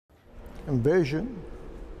invasion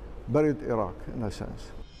buried Iraq, in a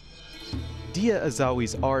sense. Dia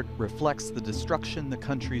Azzawi's art reflects the destruction the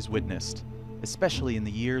country's witnessed, especially in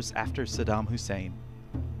the years after Saddam Hussein.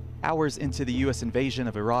 Hours into the US invasion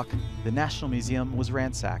of Iraq, the National Museum was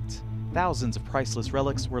ransacked. Thousands of priceless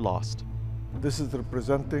relics were lost. This is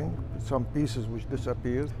representing some pieces which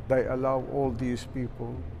disappeared. They allow all these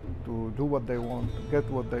people to do what they want, to get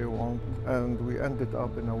what they want, and we ended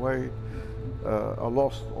up in a way a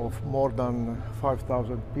loss of more than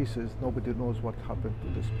 5,000 pieces. Nobody knows what happened to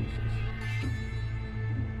these pieces.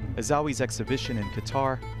 Azzawi's exhibition in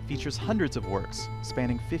Qatar features hundreds of works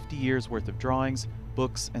spanning 50 years worth of drawings,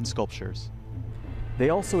 books, and sculptures. They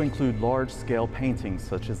also include large-scale paintings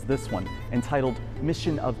such as this one, entitled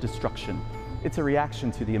Mission of Destruction. It's a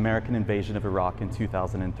reaction to the American invasion of Iraq in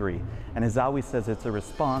 2003, and Azzawi says it's a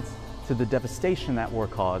response to the devastation that war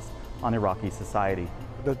caused on Iraqi society.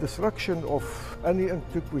 The destruction of any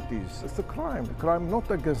antiquities is a crime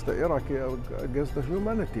not against the Iraqi, against the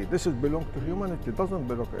humanity. This belongs to humanity, it doesn't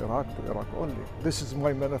belong to Iraq only. This is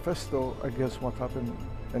my manifesto against what happened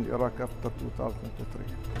in Iraq after 2003.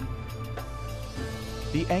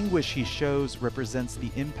 The anguish he shows represents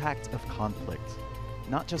the impact of conflict,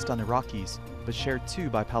 not just on Iraqis, but shared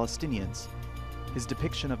too by Palestinians. His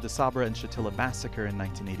depiction of the Sabra and Shatila massacre in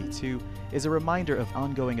 1982 is a reminder of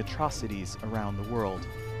ongoing atrocities around the world.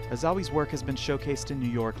 Azzawi's work has been showcased in New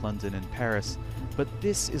York, London, and Paris, but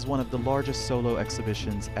this is one of the largest solo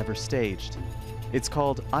exhibitions ever staged. It's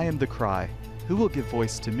called I Am the Cry, Who Will Give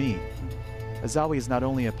Voice to Me? Azzawi is not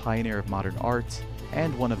only a pioneer of modern art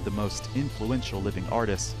and one of the most influential living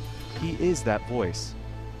artists, he is that voice.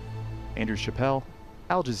 Andrew Chappelle,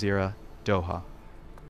 Al Jazeera, Doha.